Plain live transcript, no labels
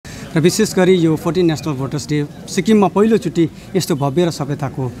र विशेष गरी यो 14 नेशनल भोटर्स डे सिक्किममा पहिलोचोटि यस्तो भव्य र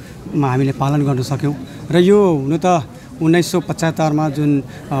सभ्यताकोमा हामीले पालन गर्न सक्यौँ र यो हुन त 1975 मा जुन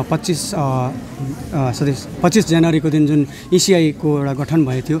 25 जनवरीको दिन जुन ECI को एउटा गठन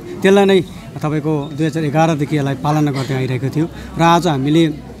भएको थियो त्यसलाई नै तपाईको 2011 देखि यसलाई पालना गर्दै आइरहेको थियो र आज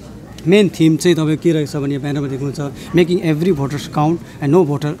हामीले मेन थीम चाहिँ तपाईको के रहेछ भने ब्यानरमा देख्नुहुन्छ making every voters count and no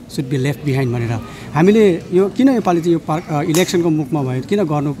voter should be left behind भनेर हामीले यो किन योपालि चाहिँ यो इलेक्सनको मुखमा भयो किन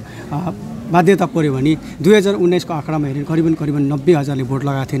गर्नु बाध्यता पर्यो भने 2019 को आँकडामा हेर्ने करिबन 90,000ले भोट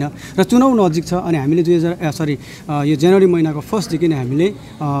लगाएको थिएन र चुनाव नजिक छ अनि हामीले यो जनवरी महिनाको फर्स्टदेखि नै हामीले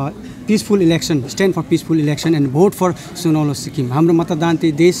peaceful election stand for peaceful election and vote for सुनौलो सिक्किम हाम्रो मतदान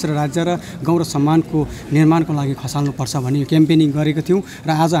चाहिँ देश र राज्य र गाउँ र सम्मानको निर्माणको लागि खसाल्नुपर्छ भन्ने यो क्याम्पेनिङ गरेको थियौँ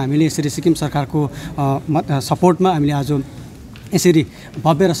र आज हामीले यसरी सिक्किम सरकारको सपोर्टमा हामीले आज यसरी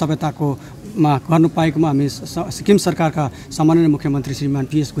भव्य र सभ्यताको गर्नु पाएकोमा हामी सिक्किम सरकारका सम्माननीय मुख्यमन्त्री श्रीमान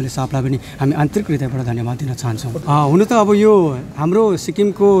PS गोले साहबलाई पनि हामी आन्तरिक हृदयबाट धन्यवाद दिन चाहन्छौँ। हुन त अब यो हाम्रो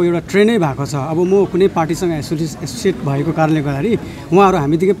सिक्किमको एउटा ट्रेनै भएको छ। अब म कुनै पार्टीसँग एसोसिएट भएको कारणले गर्दाखेरि उहाँहरू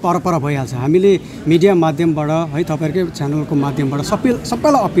हामीदेखि परपर भइहाल्छ। हामीले मिडिया माध्यमबाट है तपाईँहरूकै च्यानलको माध्यमबाट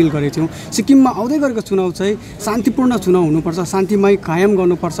सबैलाई अपिल गरेको थियौँ सिक्किममा आउँदै गरेको चुनाव चाहिँ शान्तिपूर्ण चुनाव हुनुपर्छ, शान्तिमय कायम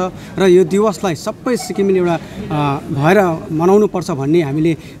गर्नुपर्छ र यो दिवसलाई सबै सिक्किमेली एउटा भएर मनाउनुपर्छ भन्ने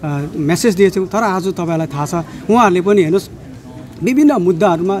हामीले मेसेज दिएछौँ। तर आज तपाईँलाई थाहा छ उहाँहरूले पनि हेर्नुहोस् विभिन्न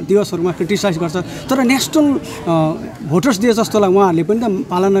मुद्दाहरूमा दिवसहरूमा क्रिटिसाइज गर्छ तर नेसनल भोटर्स डे जस्तोलाई उहाँहरूले पनि त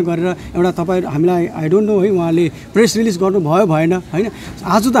पालना गरेर एउटा तपाईँ हामीलाई आई डोन्ट नो है उहाँले प्रेस रिलिज गर्नुभयो भएन होइन।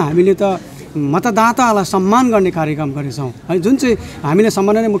 आज त हामीले त मतदातालाई सम्मान गर्ने कार्यक्रम गरेछौँ है जुन चाहिँ हामीले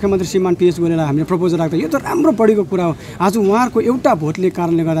सम्माननीय मुख्यमन्त्री श्रीमान PS गोलेलाई हामीले प्रपोजल राख्दा यो त राम्रो पढेको कुरा हो। आज उहाँहरूको एउटा भोटले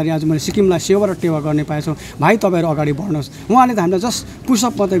कारणले गर्दाखेरि आज मैले सिक्किमलाई सेवा र टेवा गर्ने पाएछौँ। भाइ तपाईँहरू अगाडि बढ्नुहोस्। उहाँले त हामीलाई जस्ट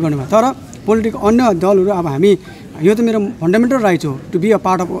पुसअप मात्रै गर्नुभयो तर पोलिटिक अन्य दलहरू अब हामी यो त मेरो फन्डामेन्टल राइट हो to be a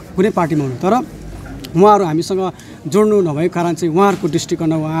part of कुनै पार्टीमा हुनु तर उहाँहरू हामीसँग जोड्नु नभएको कारण चाहिँ उहाँहरूको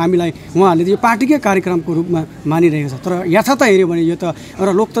दृष्टिकोण हामीलाई उहाँहरूले यो पार्टीकै कार्यक्रमको रूपमा मानिरहेको छ। तर यथार्थ हेऱ्यो भने यो त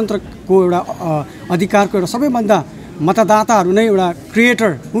एउटा लोकतन्त्रको एउटा अधिकारको एउटा सबैभन्दा मतदाताहरू नै एउटा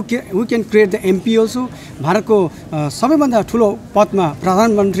creator who can create the MP also. भारतको सबैभन्दा ठुलो पदमा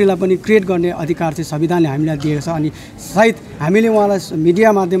प्रधानमन्त्रीलाई पनि क्रिएट गर्ने अधिकार चाहिँ संविधानले हामीलाई दिएको छ अनि सायद हामीले उहाँलाई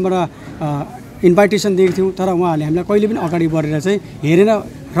मिडिया माध्यमबाट इन्भाइटेसन दिएको थियौँ तर उहाँहरूले हामीलाई कहिले पनि अगाडि बढेर चाहिँ हेरेन।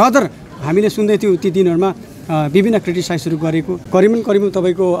 रदर हामीले सुन्दै थियौँ ती दिनहरूमा विभिन्न क्रिटिसाइजहरू गरेको करिबन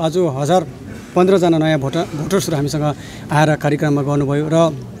तपाईँको आज 1015 जना नयाँ भोटर्सहरू हामीसँग आएर कार्यक्रममा गर्नुभयो र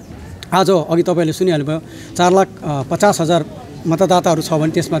आज अघि तपाईँले सुनिहाल्नुभयो 4,50,000 मतदाताहरू छ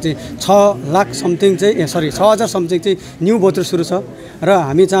भने त्यसमा चाहिँ 6,00,000 समथिङ चाहिँ 6,000 समथिङ चाहिँ न्यू भोटर्सहरू छ र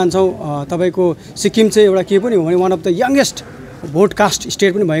हामी चाहन्छौँ तपाईँको सिक्किम चाहिँ एउटा के पनि हो भने one of the youngest vote caste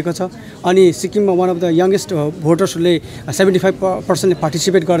state पनि भएको छ अनि सिक्किममा one of the youngest भोटर्सहरूले 75%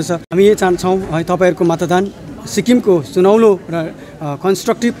 participate गरेछ। हामी यही चाहन्छौँ है तपाईँहरूको मतदान सिक्किमको सुनौलो र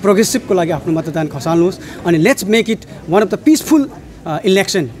कन्स्ट्रक्टिभ प्रोग्रेसिभको लागि आफ्नो मतदान खसाल्नुहोस् अनि let's make it one of the peaceful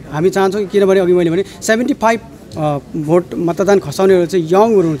election. हामी चाहन्छौँ किनभने अघि मैले भने 75 भोट मतदान खसाउनेहरू चाहिँ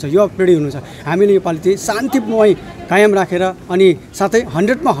यङहरू हुनुहुन्छ युवा पिँढी हुनुहुन्छ। हामीले योपालि चाहिँ शान्तिमय कायम राखेर अनि साथै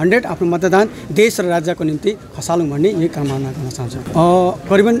 100मा 100 आफ्नो मतदान देश र राज्यको निम्ति खसालौँ भन्ने यही कामना गर्न चाहन्छौँ।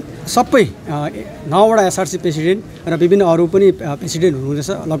 करिबन सबै 9वटा SRC प्रेसिडेन्ट र विभिन्न अरू पनि प्रेसिडेन्ट हुनुहुँदैछ।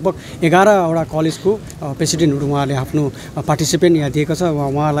 लगभग 11वटा कलेजको प्रेसिडेन्टहरू उहाँले आफ्नो पार्टिसिपेन्ट यहाँ दिएको छ।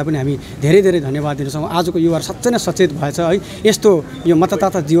 उहाँहरूलाई पनि हामी धेरै धेरै धन्यवाद दिन्छौँ। आजको युवाहरू साँच्चै नै सचेत भएछ है यस्तो यो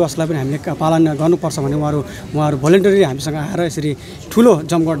मतदाता दिवसलाई पनि हामीले पालना गर्नुपर्छ भने उहाँहरू भोलिन्टरी हामीसँग आएर यसरी ठुलो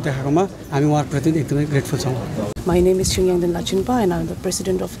जमघट देखाएकोमा हामी उहाँहरूप्रति एकदमै ग्रेटफुल छौँ। My name is Jorethang and I'm the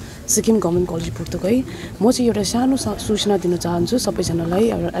president of Sikkim Government College पुर्तुकै। म चाहिँ एउटा सानो सूचना दिन चाहन्छु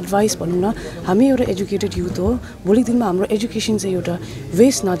सबैजनालाई एउटा एडभाइस भनौँ न। हामी एउटा एजुकेटेड युथ हो। भोलिको दिनमा हाम्रो एजुकेसन चाहिँ एउटा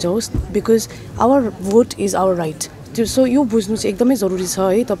वेस्ट नजाओस् because our vote is our right. So यो बुझ्नु चाहिँ एकदमै जरुरी छ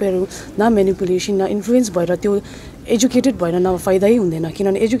है। तपाईँहरू न मेनिपुलेसन न इन्फ्लुएन्स भएर त्यो एजुकेटेड भएर न फाइदै हुँदैन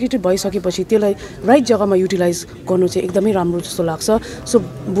किनभने एजुकेटेड भइसकेपछि त्यसलाई राइट जग्गामा युटिलाइज गर्नु चाहिँ एकदमै राम्रो जस्तो लाग्छ। सो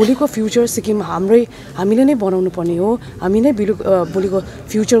भोलिको फ्युचर सिक्किम हामीले नै बनाउनु पर्ने हो। हामी नै भोलिको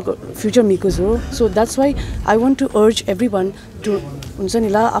फ्युचर मेकर्स हो। So that's why I want to अर्ज एभ्री वान टु हुन्छ नि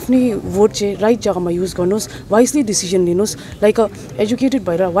ल आफ्नै भोट चाहिँ राइट जग्गामा युज गर्नुहोस्, वाइसली डिसिजन लिनुहोस्। लाइक एजुकेटेड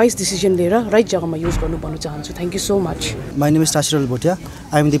भएर वाइस डिसिजन लिएर राइट जग्गामा युज गर्नु भन्नु चाहन्छु। Thank you so much. My name is टासिरल Bhutia.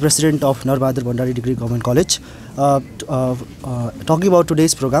 I am the president of Narbahadur Bhandari degree government college. Talking about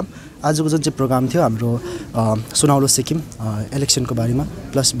today's programme आजको जुन चाहिँ प्रोग्राम थियो हाम्रो सुनौलो सिक्किम इलेक्सनको बारेमा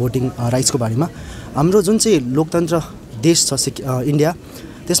प्लस भोटिङ राइट्सको बारेमा। हाम्रो जुन चाहिँ लोकतन्त्र देश छ इन्डिया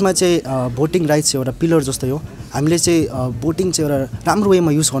त्यसमा चाहिँ भोटिङ राइट्स एउटा पिलर जस्तै हो। हामीले चाहिँ भोटिङ चाहिँ एउटा राम्रो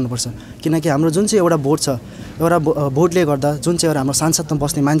वेमा युज गर्नुपर्छ किनकि हाम्रो जुन चाहिँ एउटा भोट छ एउटा भोटले गर्दा जुन चाहिँ एउटा हाम्रो सांसदमा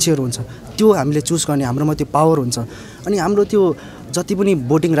बस्ने मान्छेहरू हुन्छ त्यो हामीले चुज गर्ने हाम्रोमा त्यो पावर हुन्छ अनि हाम्रो त्यो जति पनि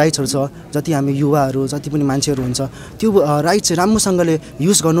भोटिङ राइट्सहरू छ जति हामी युवाहरू जति पनि मान्छेहरू हुन्छ त्यो राइट चाहिँ राम्रोसँगले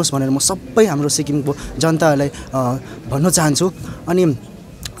युज गर्नुहोस् भनेर म सबै हाम्रो सिक्किमको जनताहरूलाई भन्न चाहन्छु अनि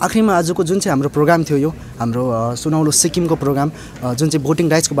आखिरमा आजको जुन चाहिँ हाम्रो प्रोग्राम थियो यो हाम्रो सुनौलो सिक्किमको प्रोग्राम जुन चाहिँ भोटिङ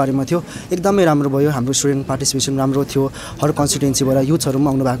राइट्सको बारेमा थियो एकदमै राम्रो भयो हाम्रो स्टुडेन्ट पार्टिसिपेसन राम्रो थियो हर कन्स्टिट्युन्सीबाट युथहरू पनि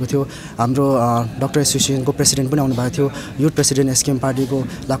आउनु भएको थियो हाम्रो डक्टर एसोसिएसनको प्रेसिडेन्ट पनि आउनु भएको थियो युथ प्रेसिडेन्ट एसकेएम पार्टीको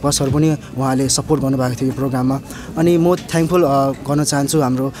लाक्पा सर पनि उहाँले सपोर्ट गर्नुभएको थियो यो प्रोग्राममा अनि म थ्याङ्कफुल गर्न चाहन्छु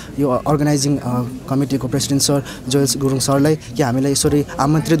हाम्रो यो organising कमिटीको president sir Joel Gurung सरलाई कि हामीलाई यसरी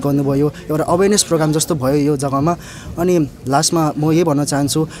आमन्त्रित गर्नुभयो एउटा अवेरनेस प्रोग्राम जस्तो भयो यो जग्गामा अनि लास्टमा म यही भन्न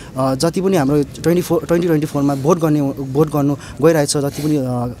चाहन्छु जति पनि हाम्रो 2024मा भोट गर्नु गइरहेछ जति पनि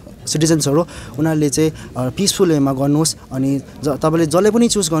सिटिजन्सहरू उनीहरूले चाहिँ पिसफुल वेमा गर्नुहोस् अनि तपाईँले जसले पनि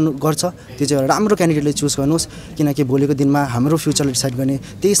चुज गर्छ त्यो चाहिँ एउटा राम्रो क्यान्डिडेटले चुज गर्नुहोस् किनकि भोलिको दिनमा हाम्रो फ्युचरले डिसाइड गर्ने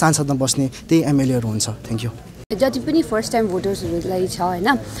त्यही सांसदमा बस्ने त्यही एमएलएहरू हुन्छ थ्याङ्क यू जति पनि फर्स्ट टाइम भोटर्सहरूलाई छ होइन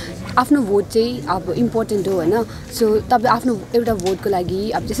आफ्नो भोट चाहिँ अब इम्पोर्टेन्ट हो होइन सो तपाईँ आफ्नो एउटा भोटको लागि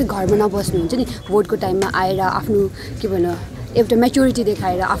अब जस्तै घरमा नबस्नुहुन्छ नि भोटको टाइममा आएर आफ्नो के भन्नु एउटा मेच्योरिटी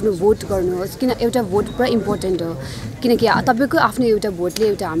देखाएर आफ्नो भोट गर्नुहोस् किन एउटा भोट पुरा इम्पोर्टेन्ट हो किनकि तपाईँको आफ्नो एउटा भोटले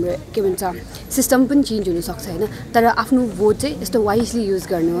एउटा हाम्रो के भन्छ सिस्टम पनि चेन्ज हुनसक्छ होइन तर आफ्नो भोट चाहिँ यस्तो वाइजली युज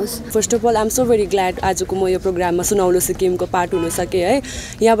गर्नुहोस् first of all I am so very glad आजको म यो प्रोग्राममा सुनौलो सिक्किमको पार्ट हुन सकेँ है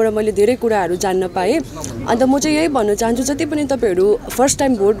यहाँबाट मैले धेरै कुराहरू जान्न पाएँ अन्त म चाहिँ यही भन्न चाहन्छु जति पनि तपाईँहरू फर्स्ट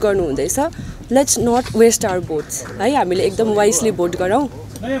टाइम भोट गर्नुहुँदैछ let's not West our votes है हामीले एकदम वाइजली भोट गरौँ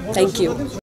थ्याङ्क यू